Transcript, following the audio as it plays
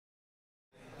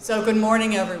So good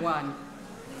morning, everyone.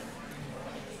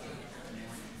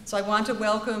 So I want to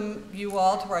welcome you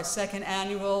all to our second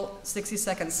annual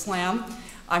 60-Second Slam.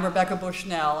 I'm Rebecca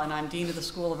Bushnell, and I'm Dean of the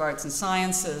School of Arts and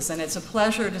Sciences, and it's a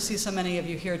pleasure to see so many of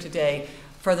you here today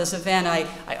for this event.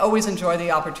 I always enjoy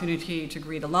the opportunity to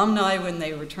greet alumni when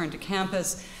they return to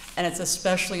campus, and it's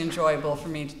especially enjoyable for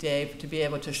me today to be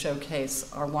able to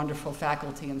showcase our wonderful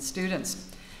faculty and students.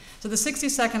 So the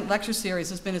 60-second lecture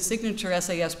series has been a signature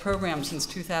SAS program since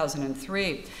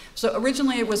 2003. So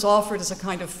originally it was offered as a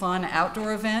kind of fun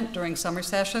outdoor event during summer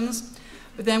sessions,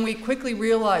 but then we quickly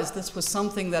realized this was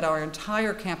something that our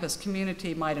entire campus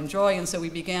community might enjoy, and so we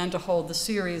began to hold the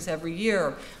series every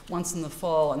year, once in the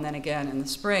fall and then again in the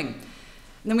spring.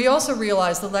 And then we also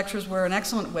realized the lectures were an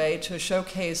excellent way to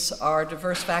showcase our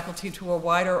diverse faculty to a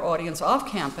wider audience off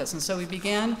campus, and so we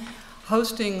began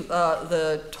hosting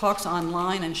the talks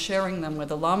online and sharing them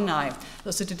with alumni.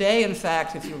 So today, in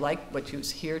fact, if you like what you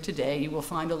hear today, you will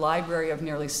find a library of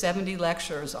nearly 70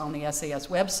 lectures on the SAS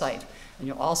website. And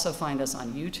you'll also find us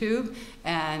on YouTube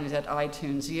and at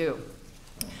iTunes U.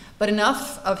 But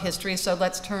enough of history, so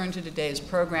let's turn to today's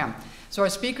program. So our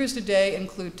speakers today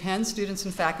include 10 students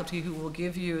and faculty who will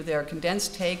give you their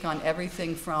condensed take on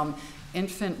everything from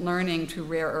infant learning to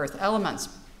rare earth elements.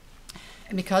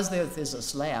 And because there is a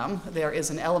slam, there is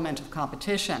an element of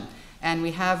competition. And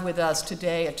we have with us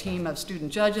today a team of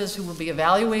student judges who will be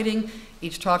evaluating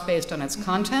each talk based on its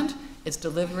content, its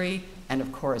delivery, and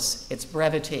of course, its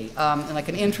brevity. And I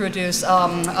can introduce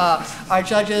our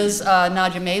judges.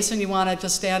 Nadja Mason, you want to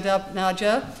just stand up,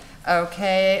 Nadja?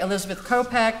 Okay, Elizabeth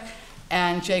Kopak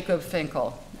and Jacob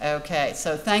Finkel. Okay,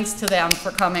 so thanks to them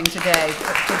for coming today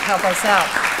to help us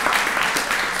out.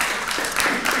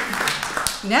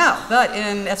 Now,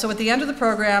 so at the end of the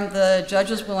program, the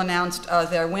judges will announce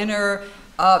their winner.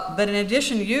 But in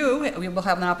addition, we will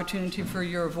have an opportunity for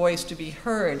your voice to be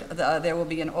heard. There will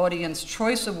be an Audience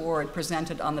Choice Award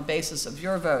presented on the basis of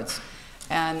your votes.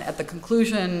 And at the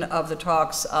conclusion of the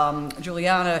talks,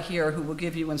 Juliana here, who will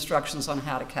give you instructions on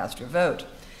how to cast your vote.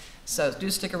 So do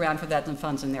stick around for that and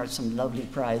funds, and there are some lovely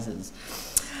prizes.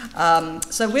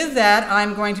 So with that,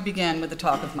 I'm going to begin with a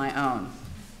talk of my own.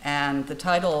 And the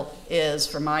title is,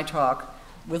 for my talk,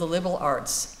 Will the Liberal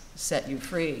Arts Set You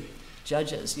Free?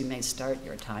 Judges, you may start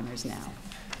your timers now.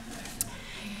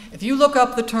 If you look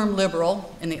up the term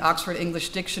liberal in the Oxford English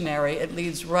Dictionary, it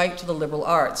leads right to the liberal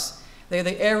arts. They are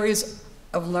the areas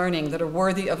of learning that are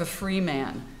worthy of a free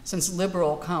man, since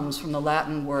liberal comes from the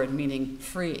Latin word meaning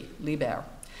free, liber.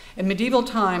 In medieval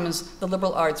times, the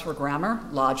liberal arts were grammar,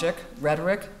 logic,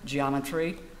 rhetoric,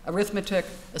 geometry, arithmetic,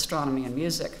 astronomy, and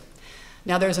music.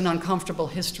 Now there's an uncomfortable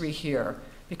history here,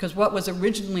 because what was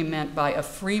originally meant by a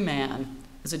free man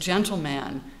is a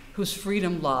gentleman whose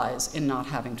freedom lies in not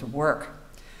having to work.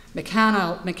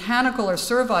 Mechanical or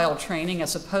servile training,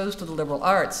 as opposed to the liberal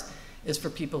arts, is for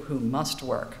people who must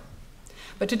work.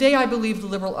 But today I believe the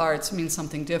liberal arts means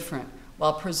something different,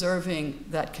 while preserving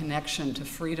that connection to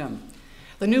freedom.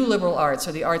 The new liberal arts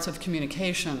are the arts of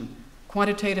communication,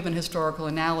 quantitative and historical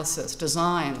analysis,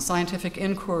 design, scientific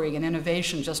inquiry, and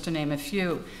innovation, just to name a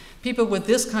few. People with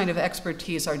this kind of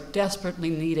expertise are desperately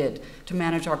needed to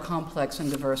manage our complex and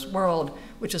diverse world,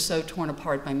 which is so torn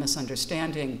apart by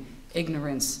misunderstanding,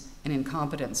 ignorance, and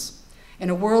incompetence. In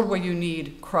a world where you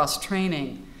need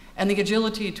cross-training and the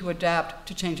agility to adapt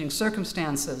to changing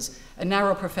circumstances, a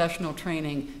narrow professional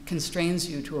training constrains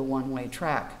you to a one-way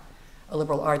track. A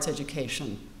liberal arts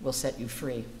education will set you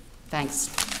free. Thanks.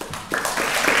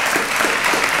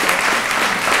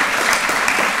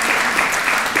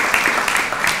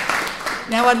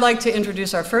 Now I'd like to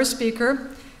introduce our first speaker,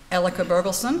 Elika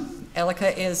Bergelson.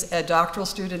 Elika is a doctoral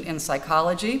student in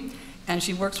psychology, and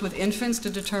she works with infants to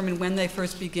determine when they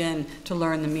first begin to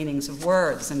learn the meanings of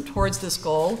words. And towards this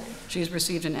goal, she's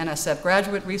received an NSF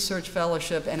Graduate Research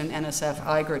Fellowship and an NSF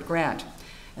IGRT grant.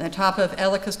 And the top of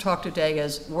Elika's talk today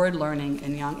is Word Learning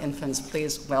in Young Infants.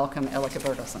 Please welcome Elika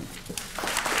Bergelson.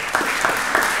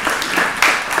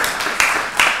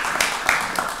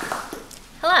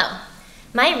 Hello.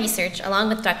 My research, along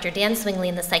with Dr. Dan Swingley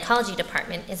in the psychology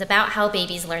department, is about how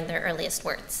babies learn their earliest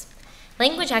words.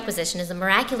 Language acquisition is a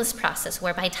miraculous process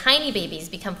whereby tiny babies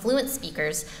become fluent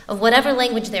speakers of whatever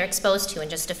language they're exposed to in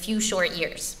just a few short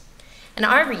years. In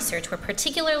our research, we're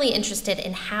particularly interested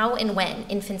in how and when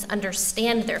infants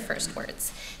understand their first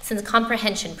words, since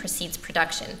comprehension precedes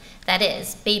production. That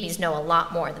is, babies know a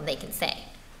lot more than they can say.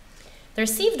 The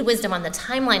received wisdom on the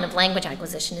timeline of language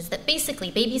acquisition is that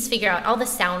basically babies figure out all the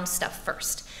sound stuff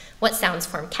first. What sounds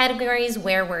form categories,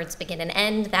 where words begin and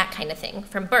end, that kind of thing,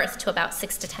 from birth to about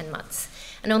 6 to 10 months.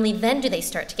 And only then do they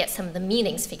start to get some of the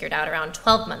meanings figured out around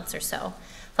 12 months or so.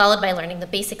 followed by learning the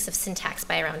basics of syntax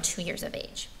by around 2 years of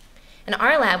age. In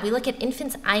our lab, we look at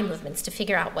infants' eye movements to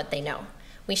figure out what they know.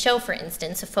 We show, for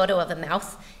instance, a photo of a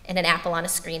mouth and an apple on a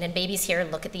screen, and babies here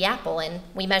look at the apple, and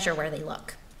we measure where they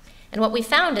look. And what we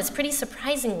found is, pretty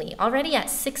surprisingly, already at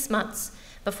 6 months,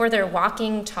 before they're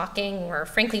walking, talking, or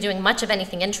frankly doing much of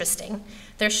anything interesting,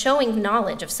 they're showing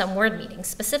knowledge of some word meanings,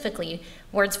 specifically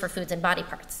words for foods and body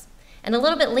parts. And a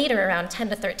little bit later, around 10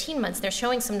 to 13 months, they're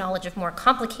showing some knowledge of more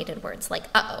complicated words like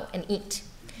uh-oh and eat.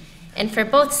 And for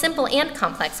both simple and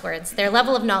complex words, their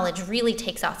level of knowledge really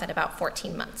takes off at about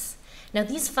 14 months. Now,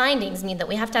 these findings mean that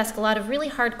we have to ask a lot of really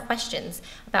hard questions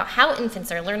about how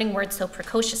infants are learning words so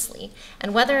precociously,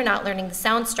 and whether or not learning the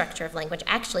sound structure of language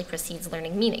actually precedes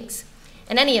learning meanings.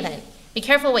 In any event, be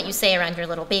careful what you say around your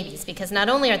little babies, because not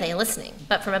only are they listening,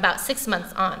 but from about 6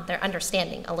 months on, they're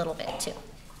understanding a little bit too.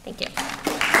 Thank you.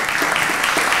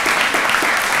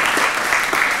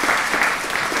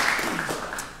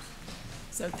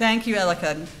 So thank you,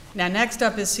 Elika. Now next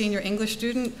up is senior English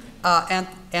student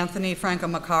Anthony Franco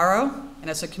Maccaro, and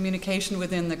as a communication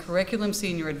within the curriculum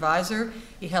senior advisor,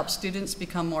 he helps students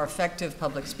become more effective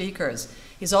public speakers.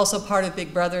 He's also part of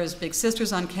Big Brothers Big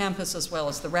Sisters on campus, as well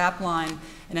as the RAP line,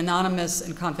 an anonymous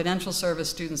and confidential service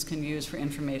students can use for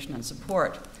information and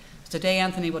support. Today,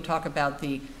 Anthony will talk about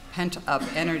the pent-up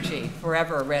energy,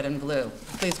 forever red and blue.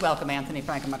 Please welcome Anthony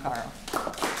Franco Maccaro.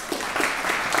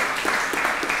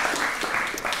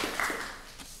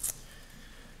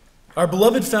 Our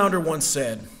beloved founder once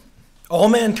said, "All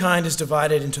mankind is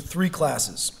divided into 3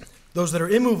 classes, those that are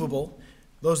immovable,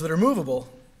 those that are movable,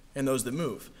 and those that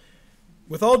move."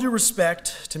 With all due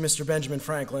respect to Mr. Benjamin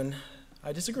Franklin,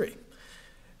 I disagree.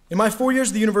 In my 4 years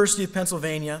at the University of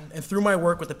Pennsylvania and through my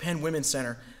work with the Penn Women's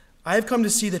Center, I have come to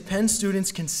see that Penn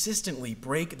students consistently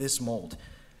break this mold.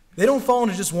 They don't fall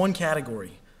into just one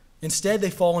category. Instead, they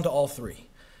fall into all 3.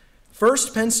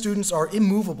 First, Penn students are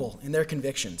immovable in their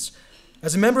convictions.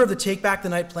 As a member of the Take Back the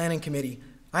Night Planning Committee,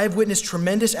 I have witnessed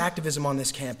tremendous activism on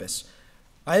this campus.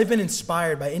 I have been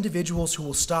inspired by individuals who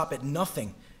will stop at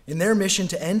nothing in their mission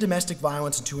to end domestic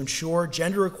violence and to ensure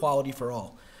gender equality for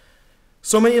all.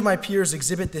 So many of my peers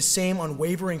exhibit this same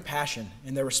unwavering passion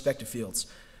in their respective fields.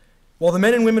 While the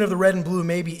men and women of the red and blue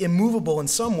may be immovable in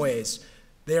some ways,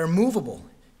 they are movable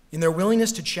in their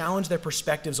willingness to challenge their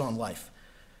perspectives on life.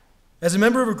 As a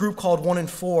member of a group called 1 in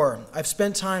 4, I've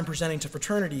spent time presenting to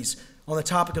fraternities on the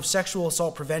topic of sexual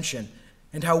assault prevention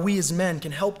and how we as men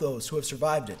can help those who have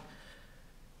survived it.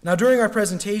 Now, during our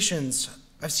presentations,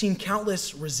 I've seen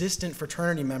countless resistant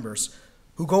fraternity members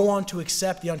who go on to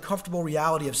accept the uncomfortable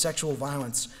reality of sexual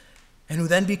violence and who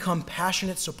then become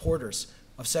passionate supporters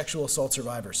of sexual assault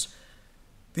survivors.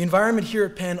 The environment here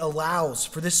at Penn allows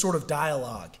for this sort of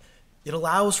dialogue. It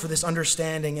allows for this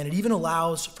understanding, and it even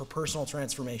allows for personal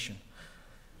transformation.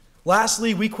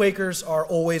 Lastly, we Quakers are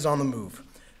always on the move.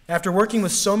 After working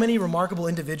with so many remarkable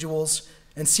individuals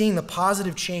and seeing the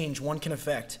positive change one can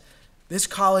affect, this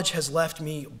college has left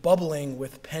me bubbling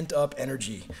with pent-up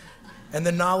energy and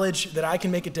the knowledge that I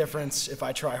can make a difference if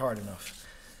I try hard enough.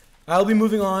 I'll be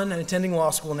moving on and attending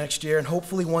law school next year and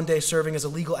hopefully one day serving as a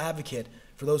legal advocate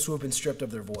for those who have been stripped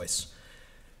of their voice.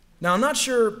 Now, I'm not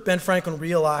sure Ben Franklin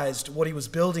realized what he was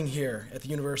building here at the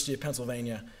University of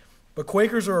Pennsylvania, but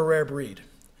Quakers are a rare breed.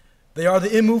 They are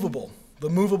the immovable, the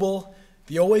movable,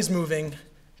 the always moving,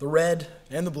 the red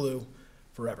and the blue,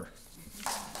 forever.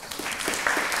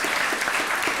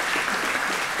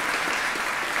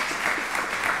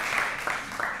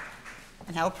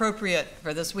 And how appropriate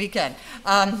for this weekend.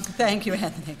 Thank you,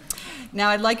 Anthony. Now,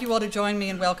 I'd like you all to join me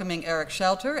in welcoming Eric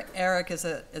Shelter. Eric is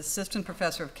an assistant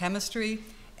professor of chemistry,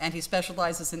 and he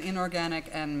specializes in inorganic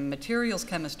and materials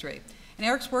chemistry. And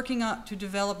Eric's working to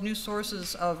develop new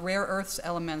sources of rare earths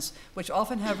elements, which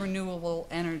often have renewable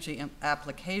energy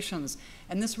applications.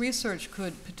 And this research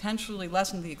could potentially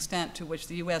lessen the extent to which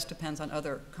the U.S. depends on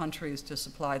other countries to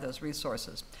supply those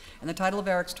resources. And the title of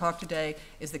Eric's talk today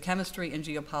is The Chemistry and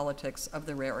Geopolitics of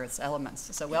the Rare Earths Elements.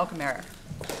 So welcome, Eric.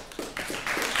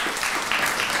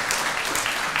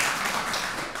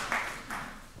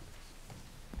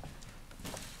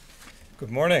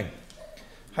 Good morning.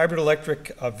 Hybrid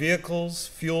electric vehicles,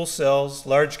 fuel cells,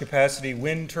 large capacity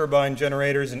wind turbine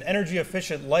generators, and energy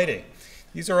efficient lighting.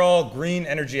 These are all green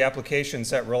energy applications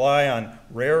that rely on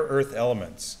rare earth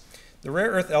elements. The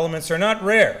rare earth elements are not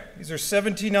rare. These are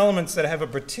 17 elements that have a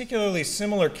particularly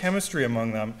similar chemistry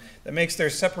among them that makes their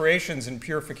separations and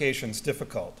purifications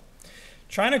difficult.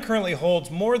 China currently holds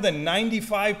more than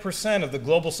 95% of the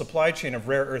global supply chain of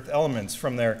rare earth elements,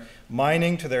 from their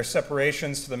mining to their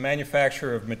separations to the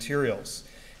manufacture of materials.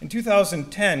 In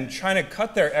 2010, China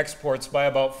cut their exports by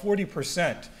about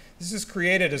 40%. This has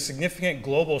created a significant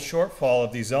global shortfall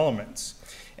of these elements.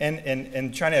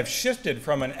 And China have shifted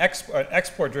from an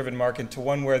export-driven market to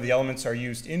one where the elements are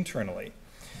used internally.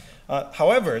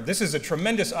 However, this is a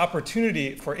tremendous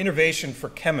opportunity for innovation for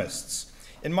chemists.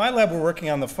 In my lab, we're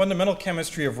working on the fundamental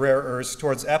chemistry of rare earths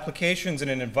towards applications in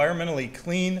an environmentally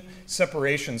clean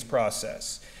separations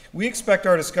process. We expect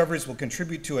our discoveries will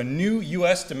contribute to a new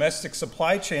U.S. domestic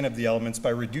supply chain of the elements by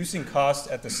reducing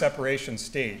costs at the separation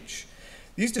stage.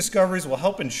 These discoveries will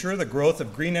help ensure the growth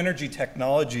of green energy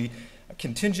technology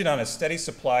contingent on a steady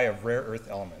supply of rare earth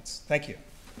elements. Thank you.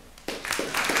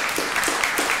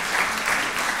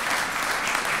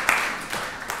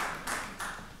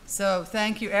 So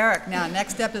thank you, Eric. Now,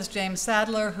 next up is James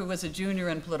Sadler, who was a junior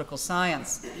in political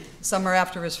science. Summer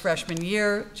after his freshman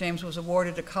year, James was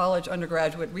awarded a college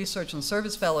undergraduate research and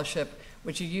service fellowship,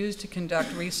 which he used to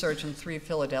conduct research in 3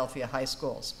 Philadelphia high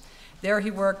schools. There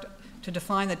he worked to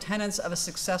define the tenets of a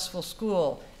successful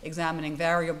school, examining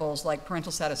variables like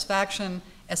parental satisfaction,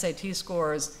 SAT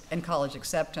scores, and college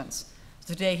acceptance.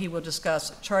 Today he will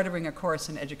discuss chartering a course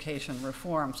in education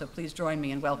reform. So please join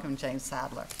me in welcoming James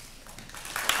Sadler.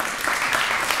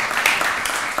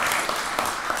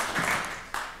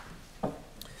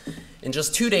 In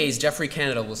just 2 days, Geoffrey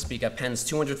Canada will speak at Penn's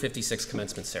 256th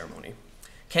commencement ceremony.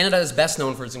 Canada is best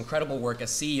known for his incredible work as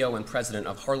CEO and president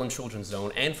of Harlem Children's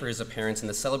Zone and for his appearance in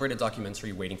the celebrated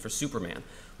documentary Waiting for Superman,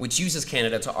 which uses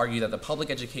Canada to argue that the public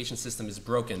education system is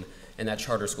broken and that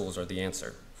charter schools are the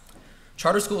answer.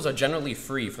 Charter schools are generally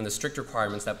free from the strict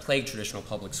requirements that plague traditional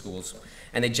public schools,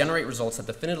 and they generate results that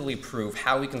definitively prove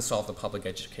how we can solve the public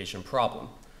education problem,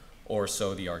 or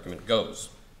so the argument goes.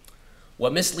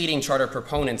 What misleading charter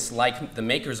proponents like the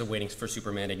makers of Waiting for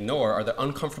Superman ignore are the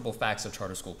uncomfortable facts of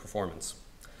charter school performance.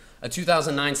 A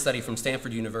 2009 study from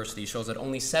Stanford University shows that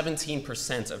only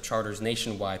 17% of charters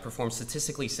nationwide perform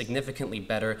statistically significantly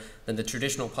better than the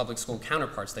traditional public school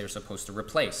counterparts they are supposed to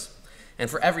replace. And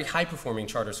for every high-performing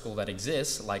charter school that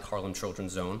exists, like Harlem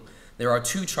Children's Zone, there are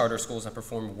 2 charter schools that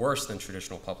perform worse than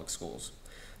traditional public schools.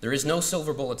 There is no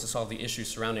silver bullet to solve the issues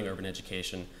surrounding urban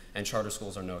education, and charter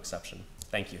schools are no exception.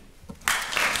 Thank you.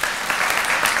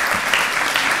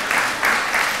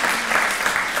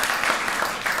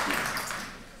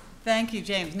 Thank you,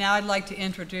 James. Now I'd like to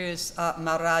introduce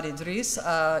Marad Idris,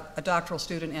 a doctoral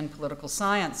student in political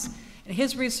science. And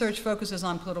his research focuses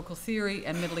on political theory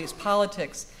and Middle East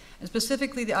politics, and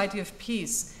specifically the idea of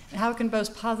peace and how it can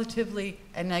both positively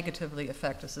and negatively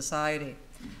affect a society.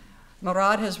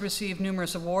 Marad has received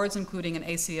numerous awards, including an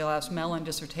ACLS Mellon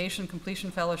Dissertation Completion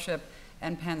Fellowship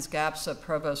and Penn's GAPSA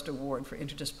Provost Award for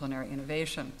Interdisciplinary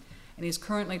Innovation. And he's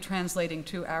currently translating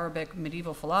 2 Arabic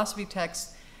medieval philosophy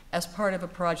texts as part of a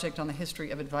project on the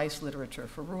history of advice literature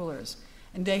for rulers.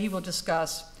 And today he will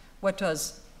discuss what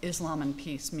does Islam and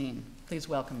peace mean. Please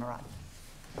welcome Marad.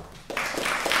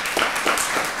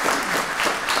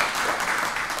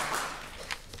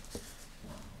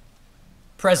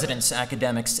 Presidents,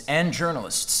 academics, and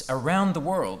journalists around the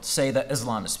world say that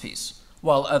Islam is peace,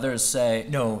 while others say,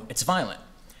 no, it's violent.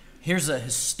 Here's a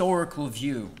historical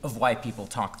view of why people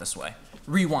talk this way.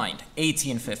 Rewind,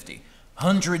 1850.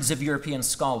 Hundreds of European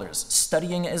scholars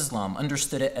studying Islam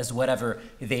understood it as whatever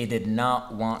they did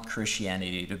not want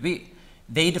Christianity to be.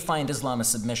 They defined Islam as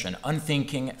submission,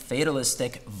 unthinking,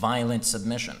 fatalistic, violent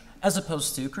submission, as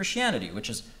opposed to Christianity,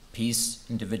 which is peace,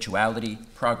 individuality,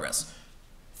 progress.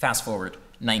 Fast forward,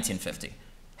 1950.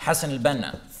 Hassan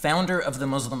al-Banna, founder of the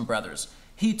Muslim Brothers,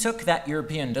 he took that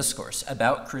European discourse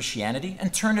about Christianity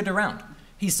and turned it around.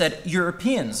 He said,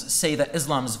 Europeans say that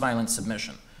Islam is violent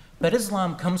submission. But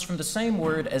Islam comes from the same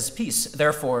word as peace,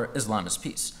 therefore Islam is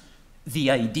peace. The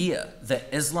idea that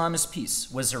Islam is peace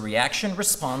was a reaction,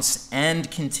 response, and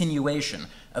continuation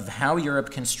of how Europe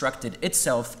constructed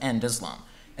itself and Islam.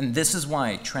 And this is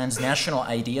why transnational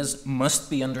ideas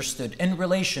must be understood in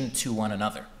relation to one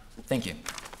another. Thank you.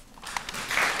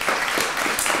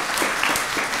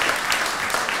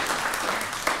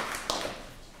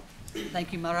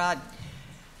 Thank you, Marad.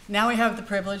 Now we have the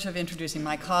privilege of introducing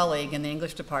my colleague in the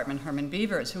English department, Herman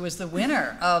Beavers, who is the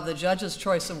winner of the Judge's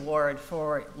Choice Award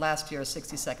for last year's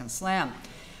 60-Second Slam.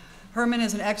 Herman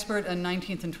is an expert in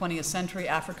 19th and 20th century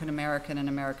African American and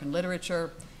American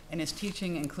literature, and his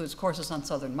teaching includes courses on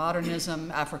Southern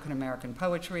modernism, African American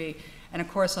poetry, and a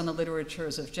course on the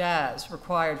literatures of jazz,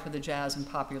 required for the jazz and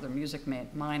popular music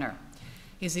minor.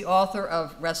 He's the author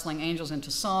of Wrestling Angels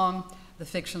into Song, The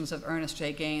Fictions of Ernest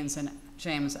J. Gaines and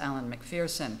James Allen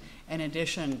McPherson. In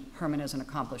addition, Herman is an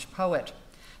accomplished poet.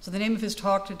 So the name of his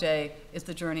talk today is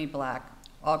The Journey Black,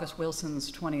 August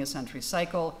Wilson's 20th Century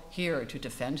Cycle, here to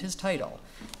defend his title.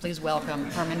 Please welcome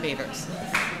Herman Beavers.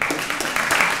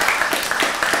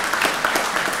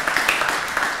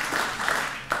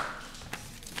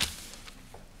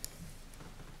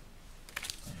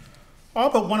 All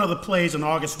but one of the plays in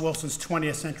August Wilson's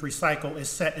 20th century cycle is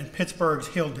set in Pittsburgh's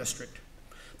Hill District.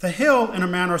 The Hill, in a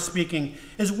manner of speaking,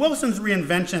 is Wilson's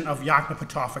reinvention of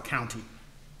Yoknapatawpha County.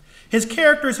 His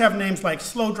characters have names like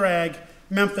Slow Drag,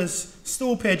 Memphis,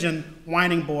 Stool Pigeon,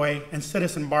 Whining Boy, and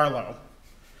Citizen Barlow.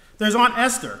 There's Aunt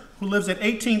Esther, who lives at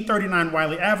 1839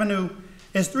 Wiley Avenue,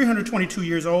 is 322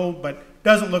 years old, but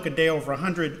doesn't look a day over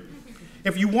 100.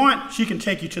 If you want, she can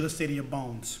take you to the City of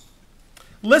Bones.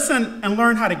 Listen and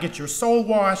learn how to get your soul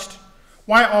washed.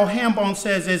 Why all Hambone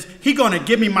says is, he gonna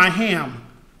give me my ham.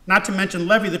 Not to mention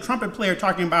Levy, the trumpet player,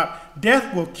 talking about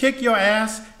death will kick your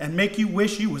ass and make you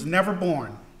wish you was never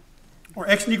born. Or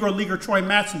ex-Negro leaguer Troy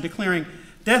Mattson declaring,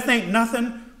 death ain't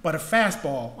nothing but a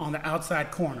fastball on the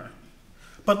outside corner.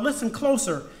 But listen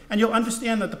closer, and you'll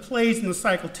understand that the plays in the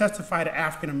cycle testify to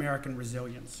African-American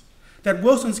resilience. That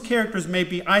Wilson's characters may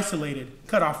be isolated,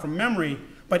 cut off from memory,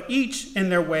 but each, in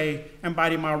their way,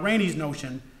 embody Ma Rainey's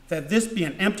notion that this be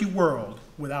an empty world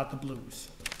without the blues.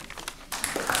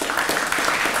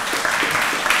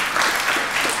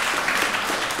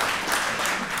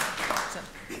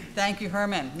 Thank you,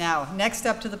 Herman. Now, next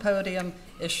up to the podium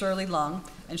is Shirley Lung,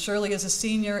 and Shirley is a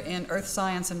senior in earth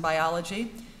science and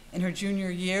biology. In her junior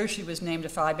year, she was named a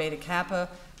Phi Beta Kappa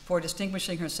for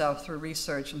distinguishing herself through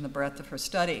research in the breadth of her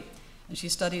study. And she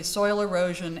studies soil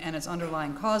erosion and its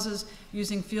underlying causes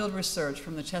using field research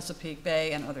from the Chesapeake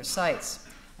Bay and other sites.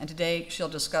 And today, she'll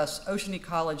discuss ocean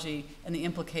ecology and the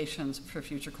implications for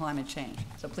future climate change.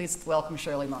 So please welcome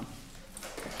Shirley Lung.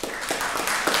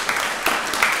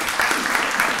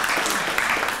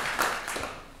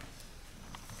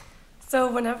 So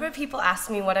whenever people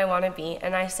ask me what I want to be,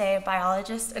 and I say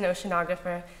biologist and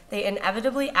oceanographer, they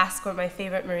inevitably ask what my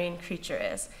favorite marine creature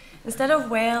is. Instead of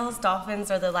whales,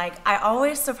 dolphins, or the like, I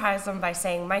always surprise them by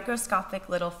saying microscopic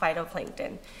little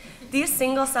phytoplankton. These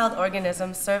single-celled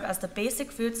organisms serve as the basic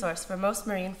food source for most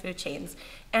marine food chains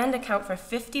and account for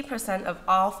 50% of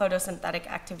all photosynthetic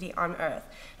activity on Earth,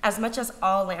 as much as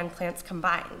all land plants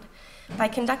combined. By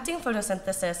conducting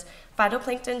photosynthesis,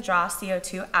 phytoplankton draw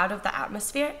CO2 out of the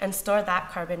atmosphere and store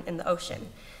that carbon in the ocean.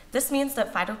 This means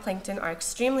that phytoplankton are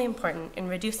extremely important in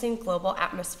reducing global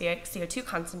atmospheric CO2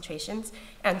 concentrations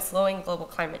and slowing global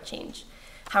climate change.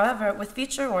 However, with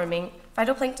future warming,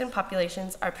 phytoplankton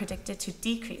populations are predicted to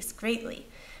decrease greatly.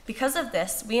 Because of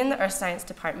this, we in the Earth Science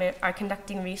Department are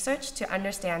conducting research to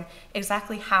understand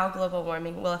exactly how global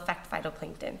warming will affect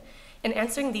phytoplankton. In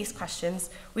answering these questions,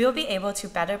 we will be able to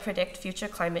better predict future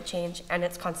climate change and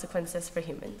its consequences for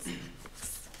humans.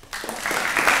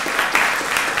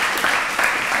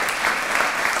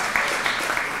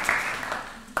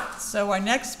 So our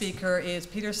next speaker is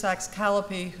Peter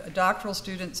Sachs-Callipy, a doctoral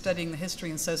student studying the history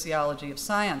and sociology of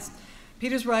science.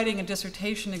 Peter's writing a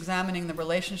dissertation examining the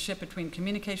relationship between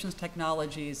communications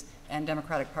technologies and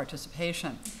democratic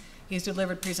participation. He's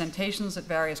delivered presentations at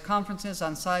various conferences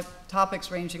on topics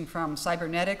ranging from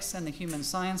cybernetics and the human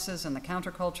sciences and the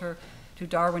counterculture to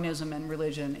Darwinism and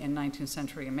religion in 19th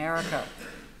century America.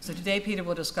 So today Peter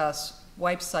will discuss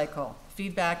wipe cycle,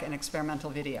 feedback, and experimental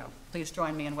video. Please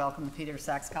join me in welcoming Peter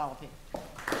Sachs-Callipy.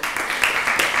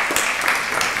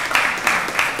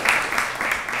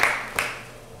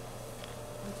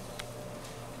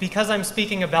 Because I'm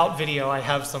speaking about video, I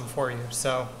have some for you,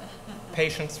 so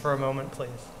patience for a moment, please.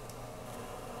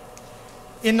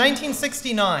 In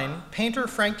 1969, painter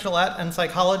Frank Gillette and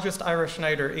psychologist Ira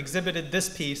Schneider exhibited this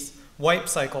piece, Wipe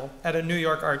Cycle, at a New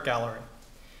York art gallery.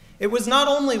 It was not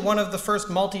only one of the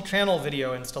first multi-channel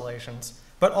video installations,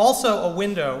 but also a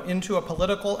window into a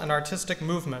political and artistic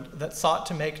movement that sought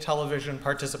to make television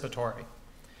participatory.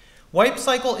 Wipe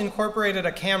Cycle incorporated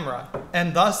a camera,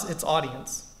 and thus its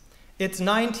audience. Its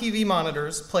 9 TV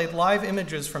monitors played live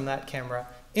images from that camera,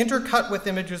 intercut with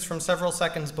images from several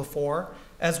seconds before,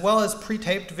 as well as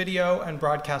pre-taped video and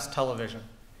broadcast television.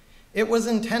 It was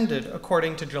intended,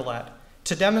 according to Gillette,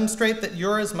 to demonstrate that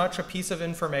you're as much a piece of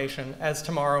information as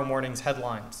tomorrow morning's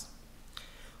headlines.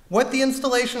 What the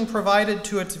installation provided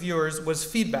to its viewers was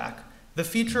feedback, the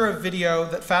feature of video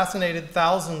that fascinated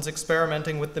thousands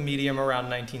experimenting with the medium around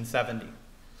 1970.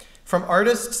 From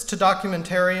artists to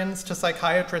documentarians to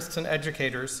psychiatrists and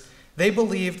educators, they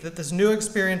believed that this new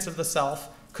experience of the self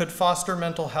could foster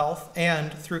mental health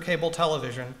and, through cable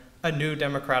television, a new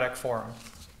democratic forum.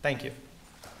 Thank you.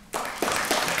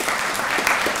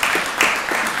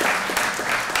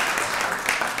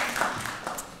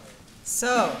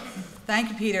 So, thank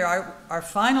you, Peter. Our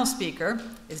final speaker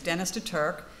is Dennis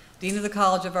DeTurk, Dean of the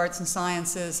College of Arts and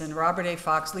Sciences and Robert A.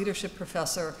 Fox Leadership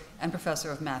Professor and Professor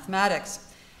of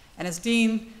Mathematics. And as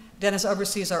Dean, Dennis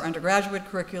oversees our undergraduate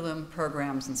curriculum,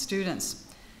 programs, and students.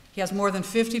 He has more than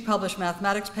 50 published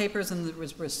mathematics papers and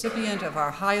was recipient of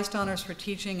our highest honors for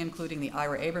teaching, including the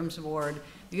Ira Abrams Award,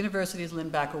 the university's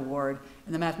Lindback Award,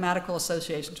 and the Mathematical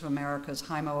Association of America's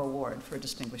Hymo Award for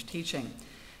distinguished teaching.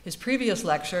 His previous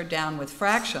lecture, Down with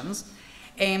Fractions,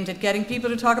 aimed at getting people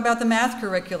to talk about the math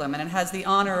curriculum, and it has the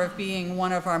honor of being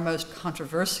one of our most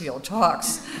controversial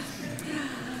talks.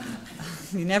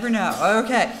 You never know.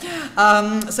 Okay.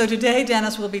 So today,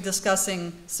 Dennis will be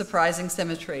discussing surprising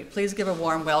symmetry. Please give a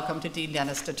warm welcome to Dean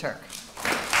Dennis DeTurk.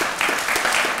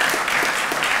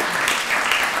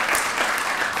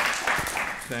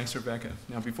 Thanks, Rebecca.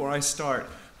 Now, before I start,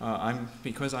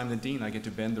 because I'm the dean, I get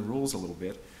to bend the rules a little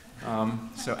bit.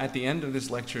 So at the end of this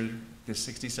lecture, this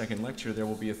 60-second lecture, there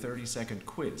will be a 30-second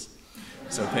quiz.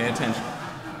 So pay attention.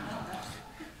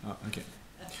 Okay.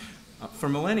 For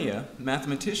millennia,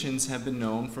 mathematicians have been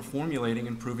known for formulating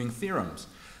and proving theorems,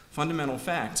 fundamental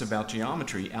facts about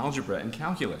geometry, algebra, and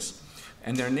calculus,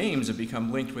 and their names have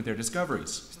become linked with their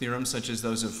discoveries. Theorems such as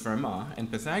those of Fermat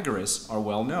and Pythagoras are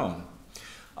well known.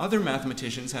 Other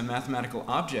mathematicians have mathematical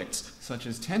objects such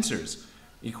as tensors,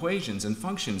 equations, and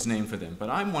functions named for them,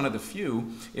 but I'm one of the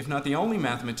few, if not the only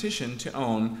mathematician, to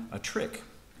own a trick.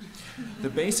 The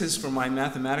basis for my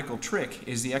mathematical trick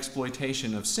is the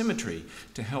exploitation of symmetry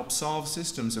to help solve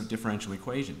systems of differential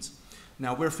equations.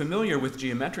 Now, we're familiar with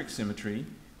geometric symmetry,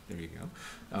 there you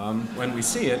go, when we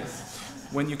see it,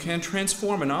 when you can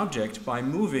transform an object by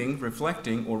moving,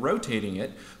 reflecting, or rotating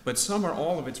it, but some or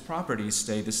all of its properties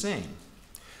stay the same.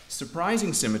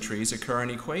 Surprising symmetries occur in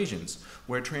equations,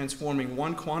 where transforming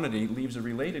one quantity leaves a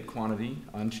related quantity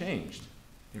unchanged.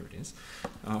 There it is.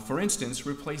 For instance,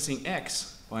 replacing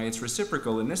x by its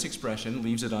reciprocal in this expression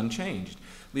leaves it unchanged,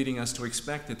 leading us to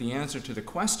expect that the answer to the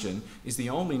question is the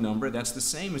only number that's the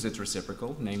same as its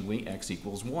reciprocal, namely x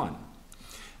equals 1.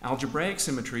 Algebraic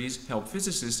symmetries help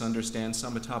physicists understand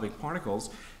subatomic particles,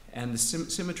 and the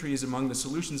symmetries among the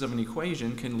solutions of an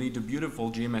equation can lead to beautiful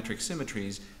geometric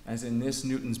symmetries, as in this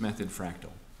Newton's method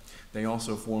fractal. They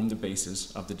also form the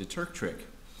basis of the DeTurk trick.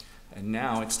 And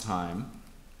now it's time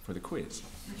for the quiz.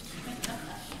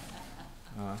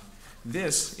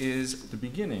 This is the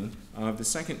beginning of the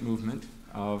second movement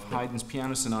of Haydn's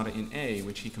Piano Sonata in A,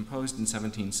 which he composed in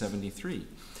 1773.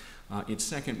 Its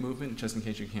second movement, just in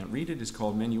case you can't read it, is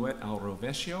called Menuet al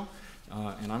Rovescio,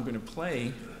 and I'm going to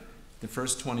play the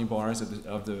first 20 bars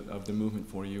of the movement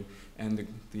for you, and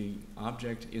the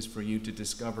object is for you to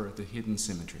discover the hidden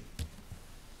symmetry.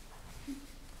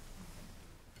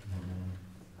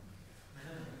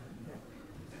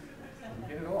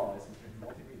 Get it all.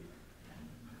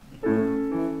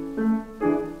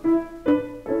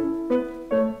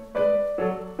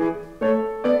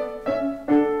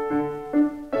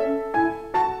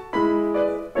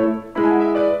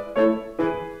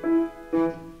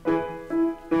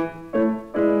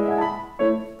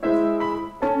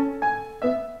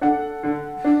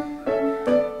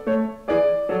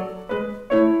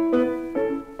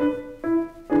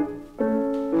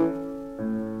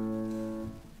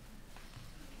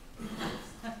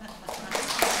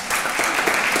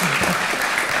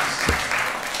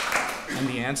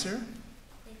 Answer?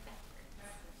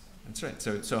 That's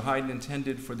right. So Haydn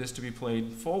intended for this to be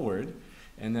played forward,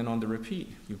 and then on the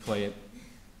repeat, you play it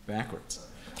backwards.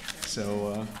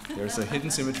 So there's a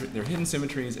hidden symmetry. There are hidden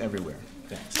symmetries everywhere.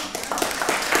 Thanks.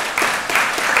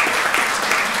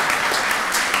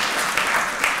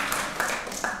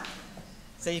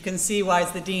 So you can see why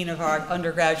he's the dean of our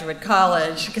undergraduate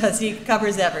college, because he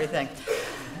covers everything.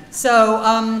 So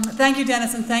thank you,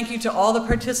 Dennis, and thank you to all the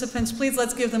participants. Please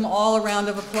let's give them all a round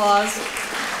of applause.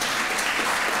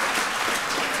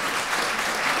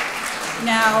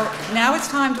 Now it's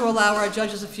time to allow our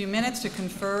judges a few minutes to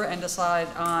confer and decide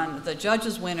on the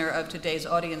judges' winner of today's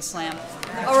Audience Slam.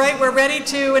 All right, we're ready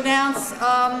to announce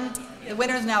the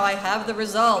winners now. I have the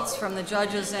results from the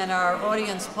judges in our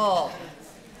audience poll.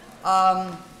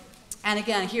 And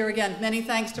again, many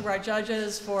thanks to our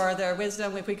judges for their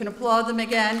wisdom. If we can applaud them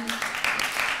again.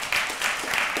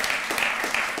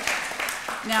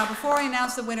 Now, before I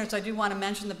announce the winners, I do want to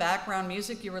mention the background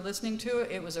music you were listening to.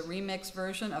 It was a remixed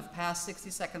version of past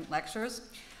 60-second lectures.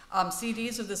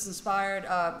 CDs of this inspired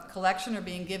collection are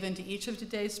being given to each of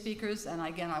today's speakers, and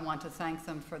again, I want to thank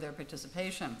them for their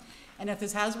participation. And if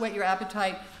this has whet your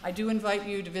appetite, I do invite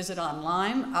you to visit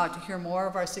online to hear more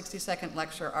of our 60-second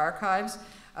lecture archives.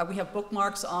 We have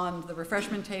bookmarks on the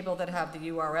refreshment table that have the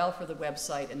URL for the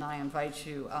website, and I invite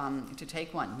you to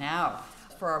take one. Now,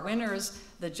 for our winners,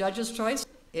 the judge's choice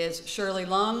is Shirley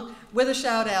Lung, with a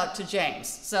shout out to James.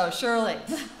 So, Shirley.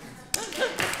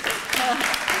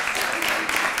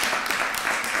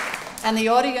 And the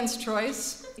audience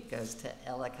choice goes to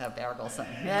Ilika Bergelson.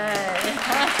 Yay.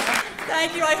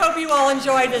 Thank you. I hope you all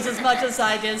enjoyed this as much as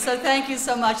I did. So thank you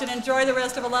so much, and enjoy the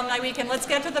rest of Alumni Weekend. Let's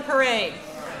get to the parade.